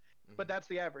got, but Mm-hmm. that's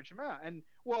the average amount. And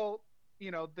well,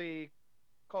 the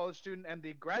college student and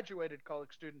the graduated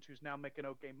college student who's now making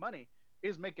okay money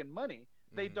is making money.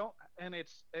 They Mm-hmm. don't, and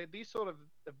it's these sort of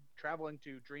traveling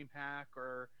to DreamHack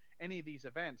or any of these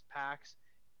events, PAX.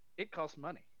 It costs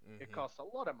money. It Mm-hmm. costs a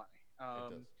lot of money. It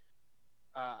does.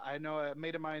 I know a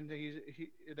mate of mine.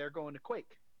 They're going to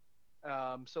Quake.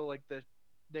 So like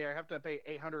they have to pay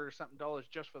 $800 or something dollars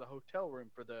just for the hotel room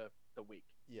for the week,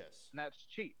 Yes. and that's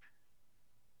cheap,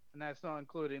 and that's not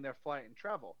including their flight and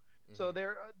travel. So Mm-hmm. there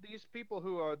are these people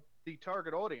who are the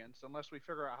target audience, unless we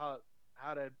figure out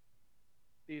how to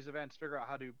these events figure out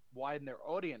how to widen their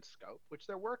audience scope, which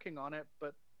they're working on it,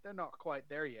 but they're not quite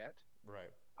there yet.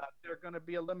 Right. There's going to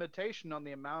be a limitation on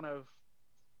the amount of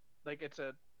like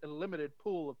a limited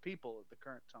pool of people at the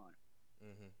current time.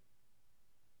 Mm-hmm.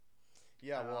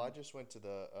 Yeah. Well, I Um, just went to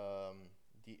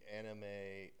the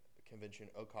anime convention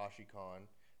OkashiCon,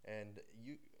 and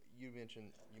you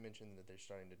mentioned that they're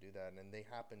starting to do that, and then they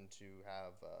happen to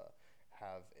have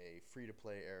a free to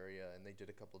play area, and they did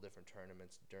a couple different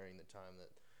tournaments during the time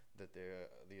that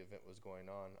the event was going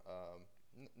on.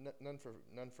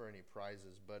 None for any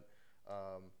prizes, but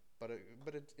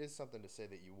it is something to say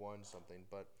that you won something.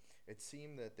 But it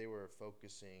seemed that they were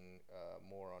focusing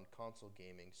more on console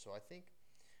gaming. So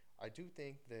I do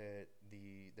think that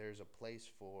there's a place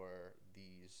for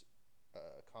these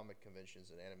comic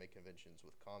conventions and anime conventions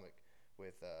with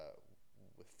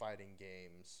with fighting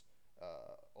games,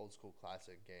 old school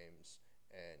classic games,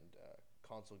 and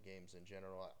console games in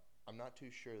general. I'm not too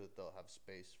sure that they'll have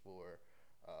space for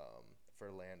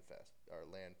land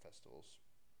festivals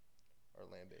or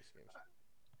land based games.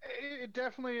 it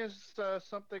definitely is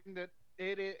something that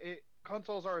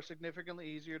consoles are significantly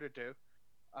easier to do.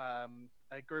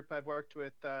 A group I've worked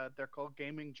with, they're called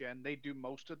Gaming Gen. They do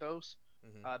most of those.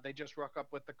 Mm-hmm. They just rock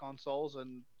up with the consoles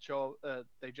and show.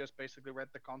 They just basically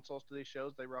rent the consoles to these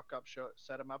shows. They rock up,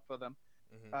 set them up for them.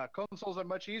 Mm-hmm. Consoles are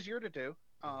much easier to do,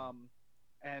 Mm-hmm.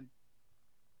 and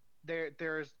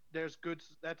there's good.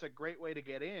 That's a great way to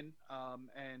get in,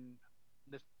 and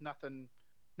there's nothing,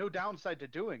 no downside to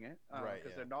doing it Right.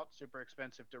 because Yeah. they're not super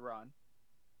expensive to run.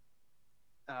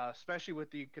 Especially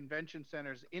with the convention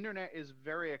centers. Internet is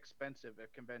very expensive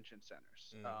at convention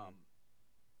centers, Mm-hmm.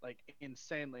 like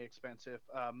insanely expensive.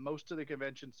 Most of the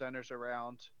convention centers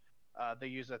around, they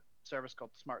use a service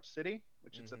called Smart City,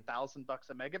 which is Mm-hmm. $1,000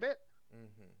 a megabit,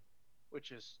 Mm-hmm.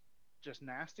 which is just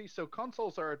nasty. So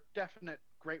consoles are a definite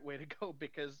great way to go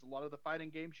because a lot of the fighting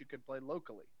games you can play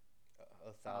locally. A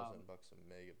Um, thousand bucks a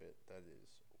megabit. That is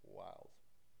wild.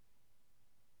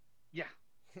 yeah,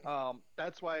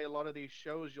 that's why a lot of these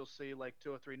shows you'll see like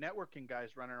two or three networking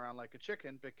guys running around like a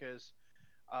chicken because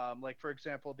like for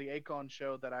example, the Acon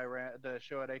show that I ran, the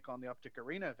show at Acon, the Optic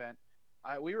Arena event,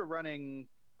 we were running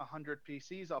 100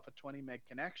 PCs off a 20 meg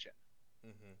connection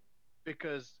Mm-hmm.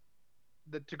 because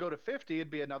to go to 50,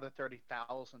 it'd be another $30,000.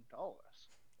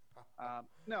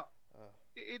 Now,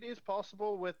 it is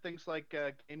possible with things like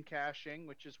game caching,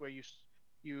 which is where you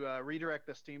redirect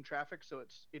the Steam traffic so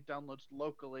it downloads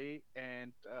locally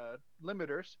and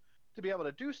limiters to be able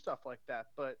to do stuff like that.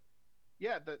 But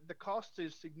yeah, the cost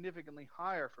is significantly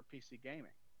higher for PC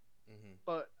gaming. Mm-hmm.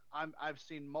 But I've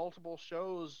seen multiple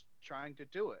shows trying to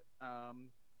do it.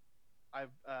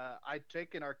 I've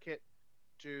taken our kit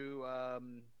to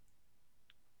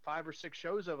 5 or 6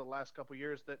 shows over the last couple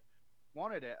years that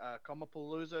wanted it.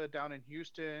 Komapalooza down in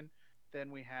Houston. Then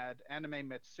we had Anime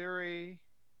Matsuri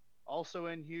also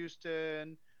in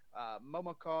Houston.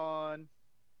 Momocon.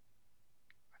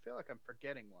 I feel like I'm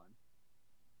forgetting one.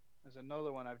 There's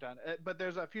another one I've done, but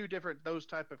there's a few different those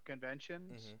type of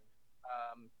conventions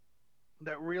Mm-hmm. um,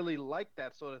 that really like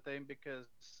that sort of thing because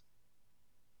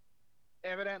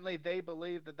evidently they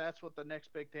believe that that's what the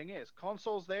next big thing is.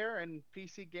 Consoles there and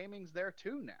PC gaming's there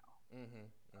too now.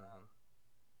 Mm-hmm. Mm-hmm.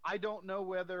 I don't know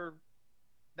whether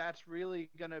that's really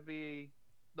going to be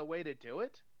the way to do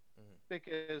it Mm-hmm.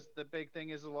 because the big thing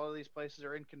is a lot of these places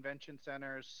are in convention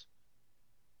centers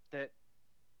that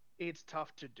it's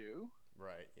tough to do.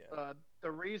 Right. Yeah.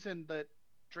 The reason that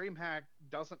DreamHack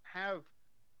doesn't have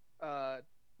uh,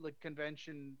 like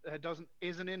convention doesn't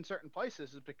isn't in certain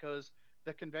places is because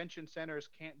the convention centers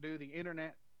can't do the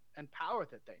internet and power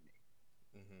that they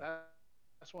need. Mm-hmm. That's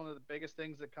the that's one of the biggest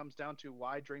things that comes down to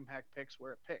why DreamHack picks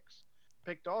where it picks.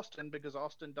 Picked Austin because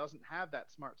Austin doesn't have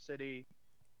that smart city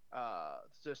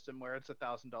system where it's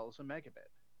 $1,000 a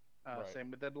megabit. Right. Same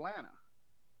with Atlanta,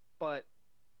 but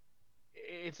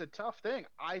it's a tough thing.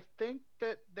 I think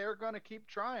that they're going to keep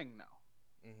trying now,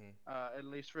 Mhm. at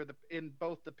least for the in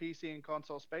both the PC and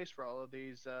console space for all of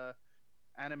these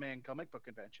anime and comic book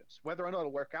conventions. Whether or not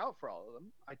it'll work out for all of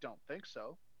them, I don't think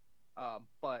so.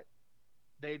 But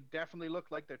they definitely look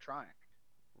like they're trying.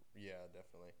 Yeah,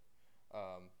 definitely.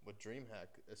 With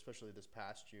DreamHack, especially this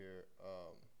past year,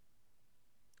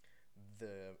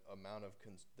 the amount of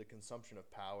the consumption of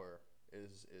power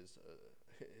is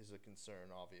is a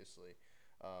concern, obviously.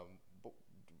 But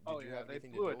Oh did you yeah, have they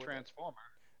anything to blew a deal with that? transformer.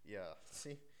 Yeah.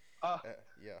 See, Uh,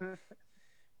 yeah,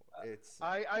 it's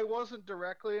I wasn't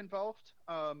directly involved,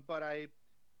 but I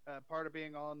part of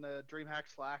being on the DreamHack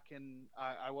Slack, and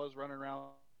I was running around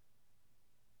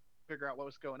figure out what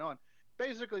was going on.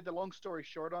 Basically, the long story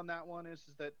short on that one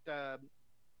is that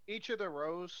each of the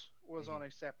rows was hmm on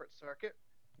a separate circuit,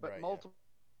 but right. Yeah.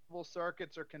 multiple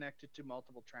circuits are connected to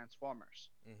multiple transformers.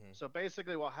 hmm So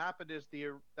basically, what happened is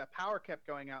the power kept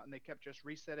going out, and they kept just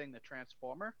resetting the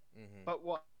transformer. hmm But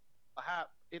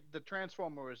the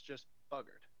transformer was just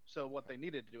buggered. So what they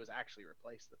needed to do is actually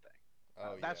replace the thing.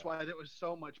 Oh That's yeah. why there was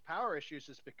so much power issues,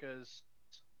 is because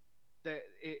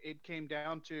it came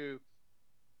down to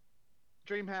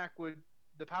DreamHack would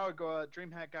the power would go out.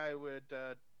 DreamHack guy would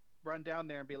run down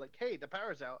there and be like, "Hey, the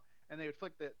power's out," and they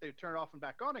would they'd turn it off and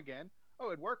back on again. Oh,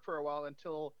 it'd work for a while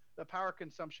until the power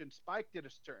consumption spiked it a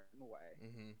certain way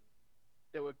hmm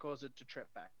that would cause it to trip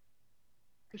back.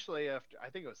 Eventually, after I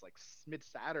think it was like mid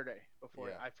Saturday before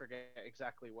Yeah. I forget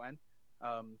exactly when,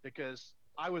 because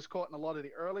I was caught in a lot of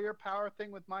the earlier power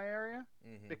thing with my area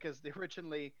hmm because the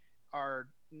originally our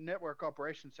network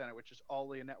operation center, which is all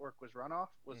the network was run off,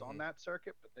 was on hmm that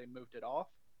circuit, but they moved it off.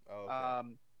 Oh,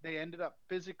 okay. They ended up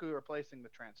physically replacing the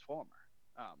transformer,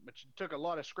 which took a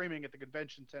lot of screaming at the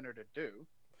convention center to do,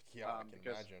 Yeah, I can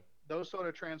because imagine. those sort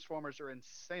of transformers are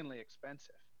insanely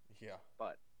expensive. Yeah.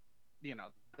 But the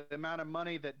amount of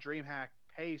money that DreamHack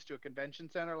pays to a convention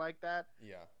center like that,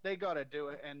 Yeah. they got to do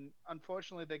it, and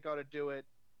unfortunately, they got to do it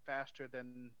faster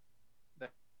than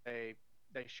they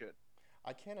they should.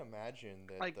 I can't imagine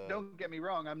that Like, the don't get me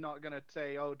wrong, I'm not gonna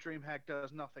say, oh, DreamHack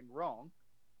does nothing wrong,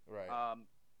 right. um,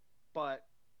 but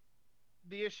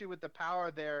the issue with the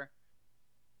power there,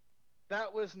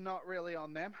 that was not really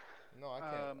on them. No, I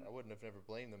can't. I Um, wouldn't have never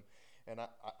blamed them, and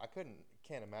I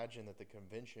can't imagine that the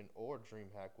convention or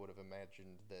DreamHack would have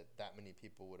imagined that that many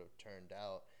people would have turned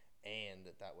out, and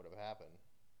that that would have happened.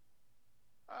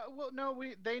 well, no,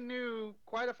 we they knew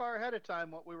quite a far ahead of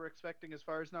time what we were expecting as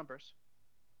far as numbers.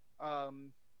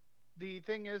 Um, the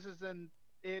thing is then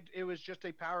it was just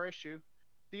a power issue.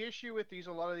 The issue with these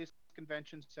a lot of these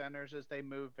convention centers is they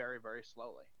move very very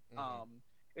slowly. Mhm.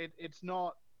 It's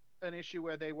not an issue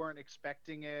where they weren't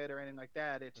expecting it or anything like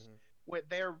that. It's Mhm. what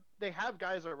they have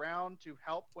guys around to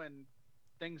help when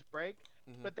things break,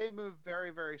 Mhm. but they move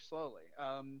very very slowly.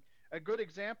 A good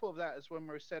example of that is when we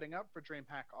were setting up for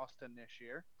DreamHack Austin this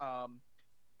year.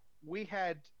 We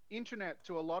had internet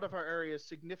to a lot of our areas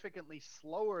significantly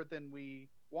slower than we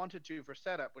wanted to for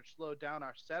setup, which slowed down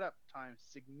our setup time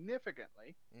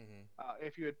significantly. Mhm.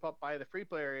 If you had popped by the free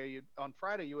play area on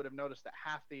Friday, you would have noticed that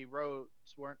half the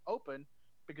roads weren't open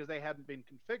because they hadn't been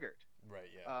configured. Right.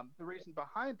 Yeah. The reason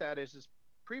behind that is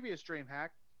previous DreamHack,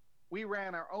 we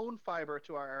ran our own fiber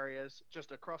to our areas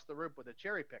just across the room with a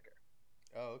cherry picker.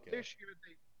 Oh, okay. This year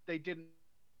they didn't.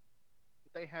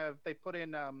 They put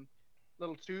in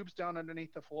little tubes down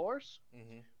underneath the floors,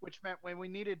 Mhm. which meant when we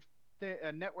needed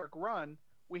a network run,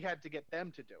 we had to get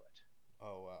them to do it.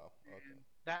 Oh, wow. Okay. And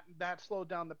that slowed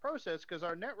down the process because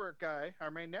our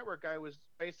main network guy, was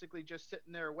basically just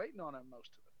sitting there waiting on him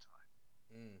most of the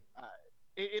Mm. time.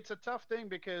 It's a tough thing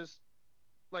because,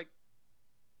 like,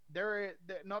 they're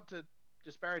not to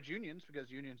disparage unions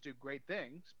because unions do great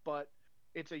things, but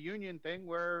it's a union thing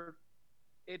where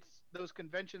it's those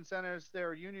convention centers.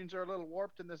 Their unions are a little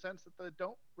warped in the sense that they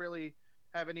don't really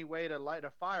have any way to light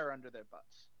a fire under their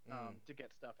butts Mm. to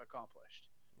get stuff accomplished.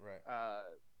 Right. Uh,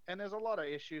 and there's a lot of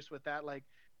issues with that. Like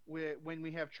when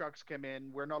we have trucks come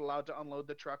in, we're not allowed to unload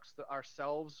the trucks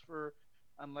ourselves for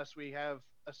unless we have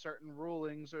a certain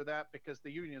rulings or that because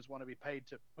the unions want to be paid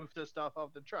to move the stuff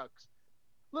off the trucks.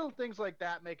 Little things like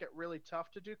that make it really tough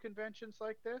to do conventions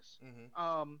like this. Mhm.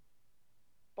 Um,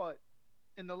 but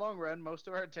in the long run, most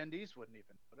of our attendees wouldn't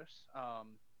even notice.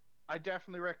 I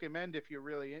definitely recommend if you're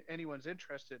really anyone's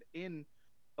interested in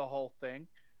the whole thing,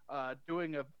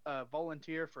 doing a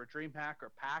volunteer for DreamHack or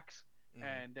PAX, Mhm.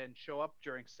 and then show up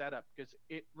during setup because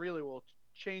it really will.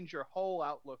 change your whole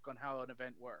outlook on how an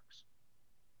event works.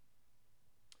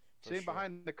 For Seeing sure.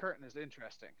 behind the curtain is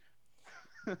interesting.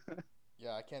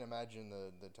 Yeah, I can't imagine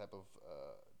the type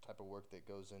of work that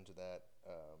goes into that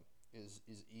is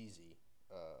easy,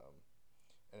 um,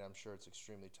 and I'm sure it's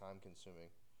extremely time consuming.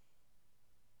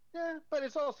 Yeah, but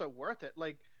it's also worth it.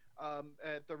 Like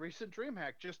at the recent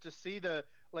DreamHack, just to see the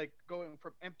like going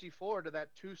from empty floor to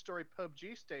that two-story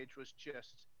PUBG stage was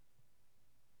just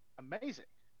amazing.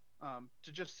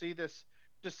 To just see this,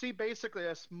 to see basically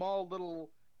a small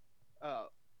little uh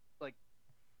like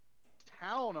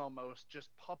town almost just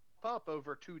pop up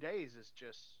over 2 days is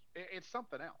just it's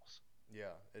something else.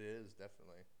 Yeah, it is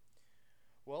definitely.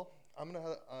 Well, I'm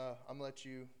gonna let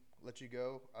you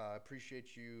go. I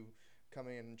appreciate you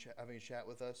coming and having a chat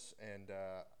with us, and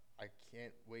I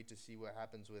can't wait to see what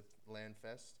happens with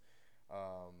Landfest.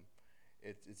 Um,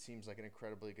 it seems like an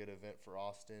incredibly good event for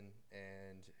Austin,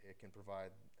 and it can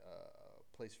provide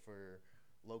a place for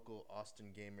local Austin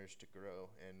gamers to grow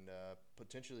and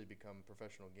potentially become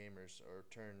professional gamers or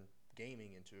turn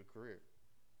gaming into a career.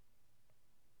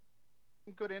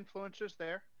 Good influencers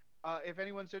there. If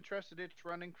anyone's interested, it's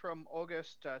running from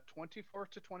August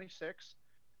 24th to 26th.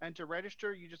 And to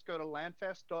register, you just go to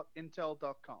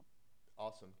landfest.intel.com.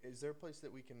 Awesome. Is there a place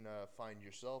that we can find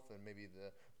yourself and maybe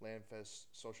the Landfest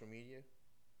social media?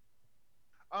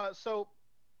 So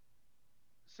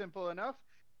simple enough.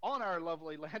 On our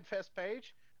lovely Landfest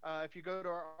page, if you go to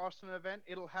our Austin event,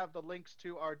 it'll have the links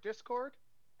to our Discord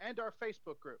and our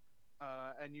Facebook group.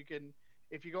 And you can,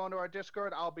 if you go into our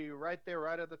Discord, I'll be right there,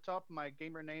 right at the top. My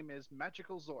gamer name is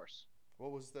Magical Zorse.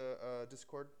 What was the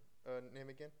Discord name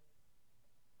again?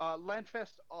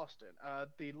 Landfest Austin.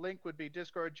 The link would be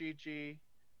Discord GG.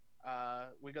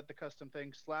 We got the custom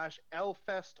thing slash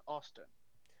Lfest Austin.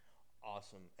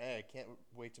 Awesome. Hey, I can't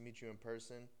wait to meet you in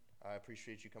person. I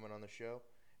appreciate you coming on the show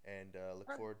and look All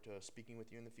right. forward to speaking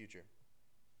with you in the future.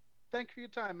 Thank you for your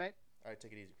time, mate. All right,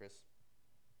 take it easy, Chris.